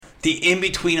The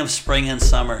in-between of spring and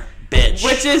summer, bitch.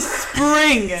 Which is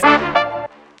spring.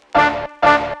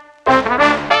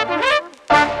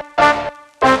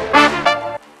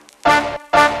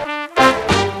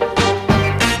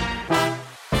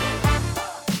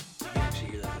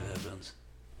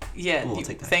 Yeah, we'll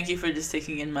take that. Thank you for just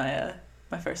taking in my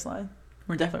my first line.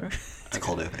 We're definitely... It's a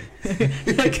cold opening.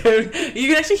 You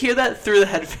can actually hear that through the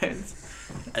headphones.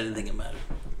 I didn't think it mattered.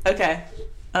 Okay.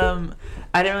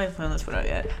 I didn't really plan this one out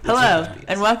yet. Hello,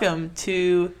 and welcome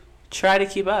to Try to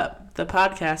Keep Up, the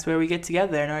podcast where we get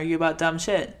together and argue about dumb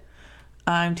shit.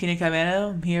 I'm Tina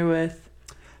Cavano. I'm here with...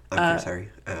 I'm sorry.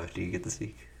 Do you get to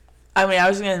speak? I mean, I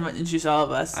was going to introduce all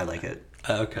of us. I like it.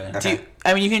 Okay. You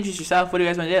can introduce yourself. What do you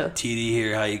guys want to do? TD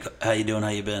here. How you doing? How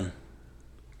you been?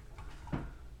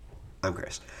 I'm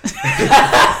Chris.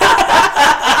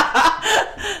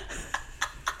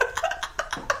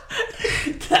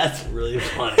 That's really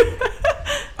funny.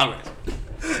 I'm Chris.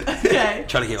 Okay.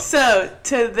 Try to keep up. So,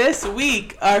 to this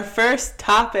week, our first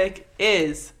topic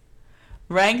is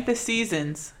rank the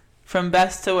seasons from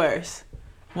best to worst.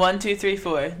 1, 2, 3,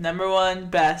 4. Number 1,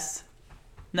 best.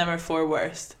 Number 4,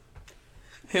 worst.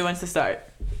 Who wants to start?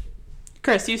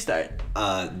 Chris, you start.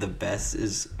 The best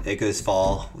is it goes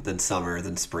fall, then summer,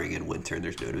 then spring, and winter, and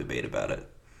there's no debate about it.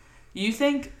 You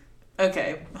think...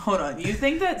 Okay, hold on. You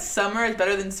think that summer is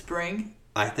better than spring?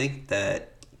 I think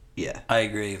that, yeah. I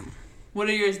agree. What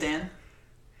are yours, Dan?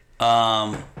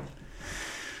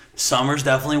 Summer's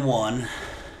definitely one.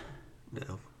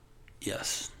 No.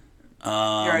 Yes. You're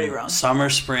already wrong. Summer,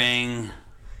 spring,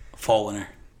 fall, winter.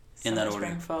 In Summer, that order.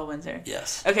 spring, fall, winter.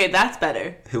 Yes. Okay, that's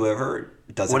better. Whoever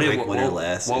doesn't rank winter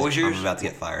last, what was yours? I'm about to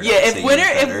get fired. Yeah, up, if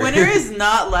winter is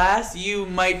not last, you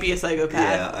might be a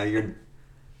psychopath. Yeah, you're...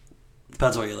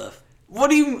 Depends where you live. What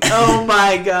do you... Oh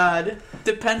my god.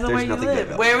 Depends on There's where you nothing good live.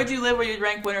 about Where winter. would you live where you'd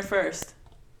rank winter first?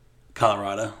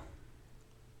 Colorado.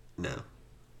 No.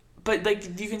 But,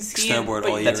 like, you can ski... Snowboard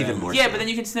all year That's round. even more Yeah, so. but then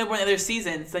you can snowboard in other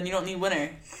seasons. Then you don't need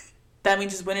winter. That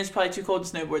means just winter's probably too cold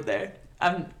to snowboard there.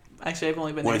 I've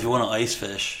only been What there. if you want to ice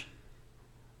fish?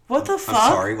 What the fuck?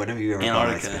 I'm sorry, when have you ever gone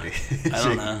ice Antarctica. skating? I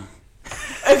don't know.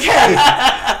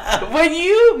 Okay. When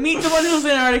you meet someone who's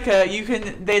in Antarctica,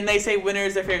 then they say winter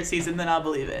is their favorite season, then I'll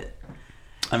believe it.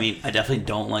 I mean, I definitely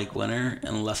don't like winter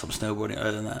unless I'm snowboarding.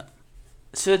 Other than that,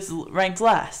 So it's ranked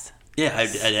last. yeah, I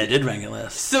did rank it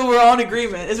last. So we're all in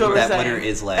agreement, is what we're That saying. winter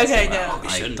is last. Okay, so no. We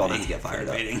I shouldn't don't be have to get fired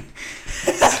up. debating.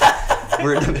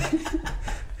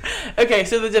 Okay,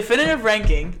 so the definitive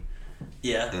ranking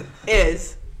Yeah.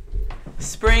 is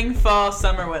spring, fall,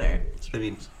 summer, winter. I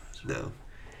mean, no.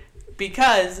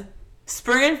 Because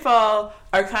spring and fall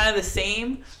are kind of the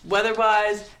same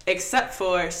weather-wise, except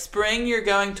for spring you're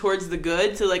going towards the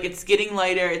good, so like it's getting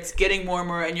lighter, it's getting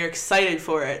warmer, and you're excited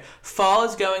for it. Fall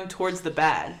is going towards the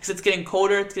bad, because it's getting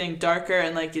colder, it's getting darker,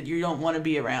 and like you don't want to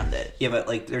be around it. Yeah, but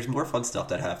like, there's more fun stuff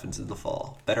that happens in the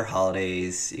fall. Better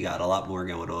holidays. You got a lot more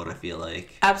going on. I feel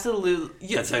like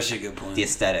Absolutely. That's actually a good point. the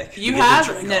aesthetic. You get to have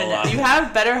drink a no. lot. You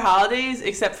have better holidays,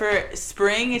 except for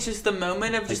spring. It's just the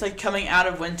moment of just like coming out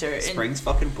of winter. And Spring's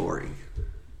fucking boring.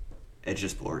 It's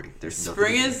just boring. There's nothing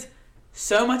spring to do. is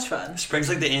so much fun. Spring's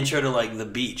like the intro to like the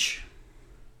beach.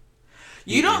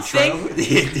 You don't Intro? think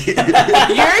You're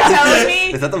you're telling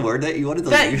me Is that the word that you wanted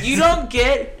to that use? you don't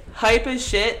get hype as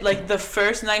shit like the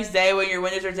first nice day when your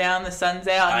windows are down, the sun's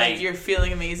out, and like you're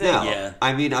feeling amazing? No. Yeah.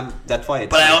 I mean, that's why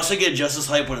it's... But I also get just as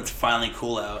hype when it's finally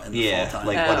cool out in the Yeah, fall time.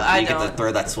 like I when you get to don't.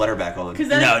 throw that sweater back on. Because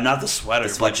then No, not the sweater.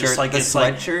 The but just sweatshirt- like the it's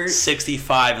like sweatshirt?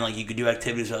 65 and like you could do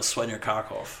activities without sweating your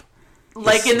cock off.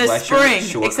 like in the sweatshirt, spring,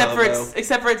 short except for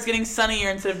combo. it's getting sunnier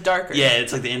instead of darker. Yeah,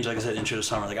 it's like the intro, like I said, intro to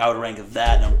summer. Like I would rank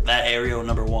that area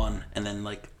number one, and then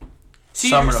like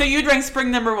summer. So you'd rank spring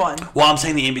number 1. Well, I'm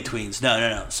saying the in betweens.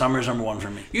 No. Summer's number one for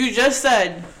me. You just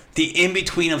said, The in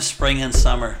between of spring and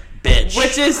summer, bitch.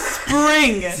 which is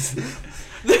spring.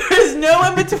 There is no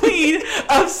in between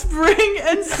of spring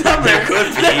and summer. There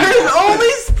could be. There is only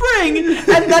spring,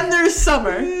 and then there's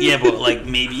summer. Yeah, but like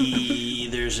maybe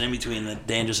there's an in between that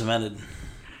Dan just invented.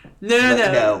 No.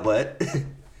 No, what?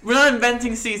 We're not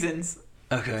inventing seasons.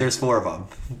 Okay. There's 4 of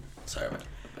them. Sorry about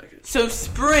that. So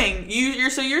spring, you're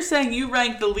saying you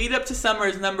rank the lead up to summer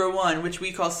as number 1, which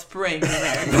we call spring in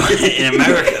America. In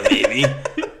America, maybe.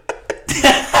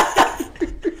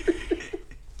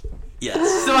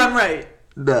 Yes. So I'm right.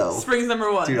 No. Spring's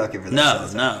number 1. Do not give her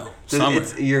that. No. Summer.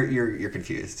 You're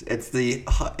confused. It's the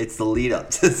lead up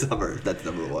to summer that's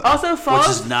number 1. Also, fall. Which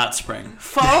is not spring.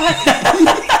 Fall.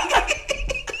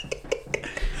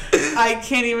 I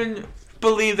can't even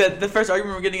believe that the first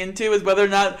argument we're getting into is whether or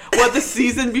not what the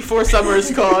season before summer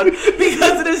is called,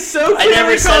 because it is so I clearly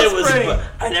never said called it was. spring.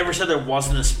 I never said there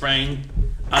wasn't a spring.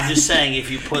 I'm just saying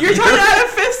if you put. You're trying to add a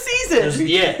fifth season.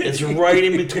 Yeah, it's right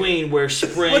in between where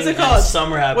spring What's it and called?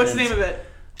 summer happens. What's the name of it?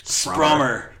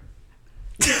 Sprummer.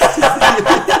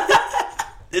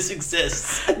 This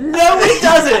exists. No, it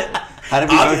doesn't. How did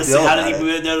we both Obviously, know how about did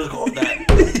it? he know to call it that?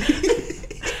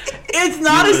 It's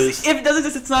not You a. lose. If it doesn't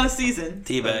exist, it's not a season.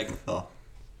 Teabag. Oh,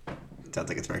 sounds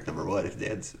like it's ranked number one if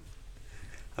Dan's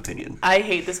opinion. I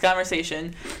hate this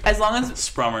conversation. As long as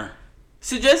Sprummer.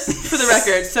 so, just for the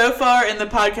record, so far in the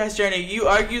podcast journey, you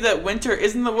argue that winter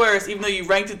isn't the worst, even though you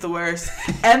ranked it the worst,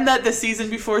 and that the season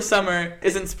before summer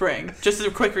isn't spring. Just as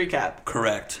a quick recap.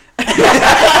 Correct.